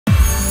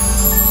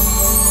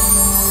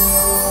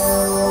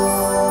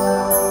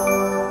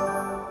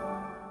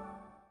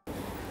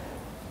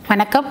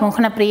வணக்கம்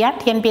Mohanapriya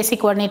TNPSC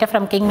coordinator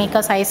from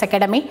KingMakers IAS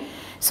Academy.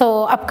 So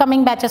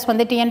upcoming batches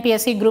வந்து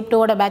TNPSC group 2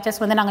 ஓட batches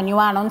வந்து நாங்க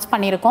நியூவா அனௌன்ஸ்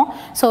பண்ணியிருக்கோம்.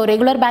 So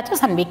regular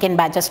batches and weekend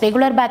batches.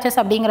 Regular batches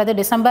அப்படிங்கிறது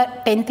December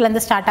 10th ல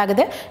இருந்து ஸ்டார்ட்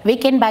ஆகுது.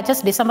 Weekend batches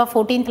December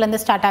 14th ல இருந்து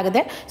ஸ்டார்ட்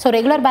ஆகுது. So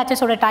regular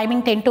batches ஓட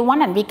timing 10 to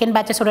 1 and weekend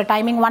batches ஓட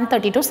டைமிங்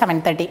 1:30 to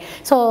 7:30.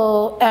 So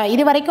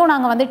இது வரைக்கும்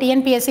நாங்க வந்து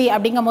TNPSC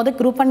அப்படிங்கும்போது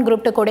group 1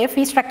 group 2 கோட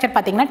ஃபீஸ் ஸ்ட்ரக்சர்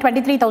பாத்தீங்கன்னா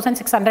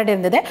 23,600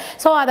 இருந்தது.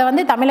 So அத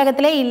வந்து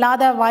தமிழகத்திலே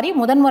இல்லாத மாதிரி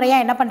முதன்முறையா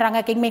என்ன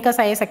பண்றாங்க KingMakers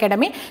IAS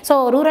Academy. So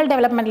rural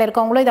டெவலப்மென்ட்ல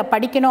இருக்கவங்களும் இத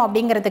படிக்கணும்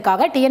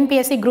அப்படிங்கிறதுக்காக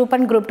TNPSC group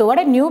 1 group 2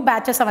 ஓட நியூ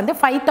பேட்சஸ் வந்து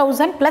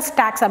 5000 plus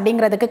tax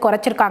அப்படிங்கிறதுக்கு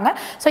குறைச்சிருக்காங்க.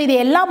 ஸோ இது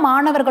எல்லா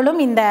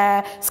மாணவர்களும் இந்த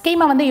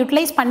ஸ்கீமை வந்து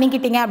யூட்டிலைஸ்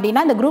பண்ணிக்கிட்டீங்க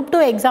அப்படின்னா இந்த குரூப்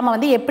 2 எக்ஸாமை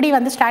வந்து எப்படி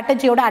வந்து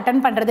ஸ்ட்ராட்டஜியோட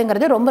அட்டன்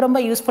பண்ணுறதுங்கிறது ரொம்ப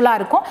ரொம்ப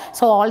யூஸ்ஃபுல்லாக இருக்கும்.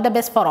 So all the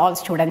best for all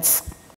students.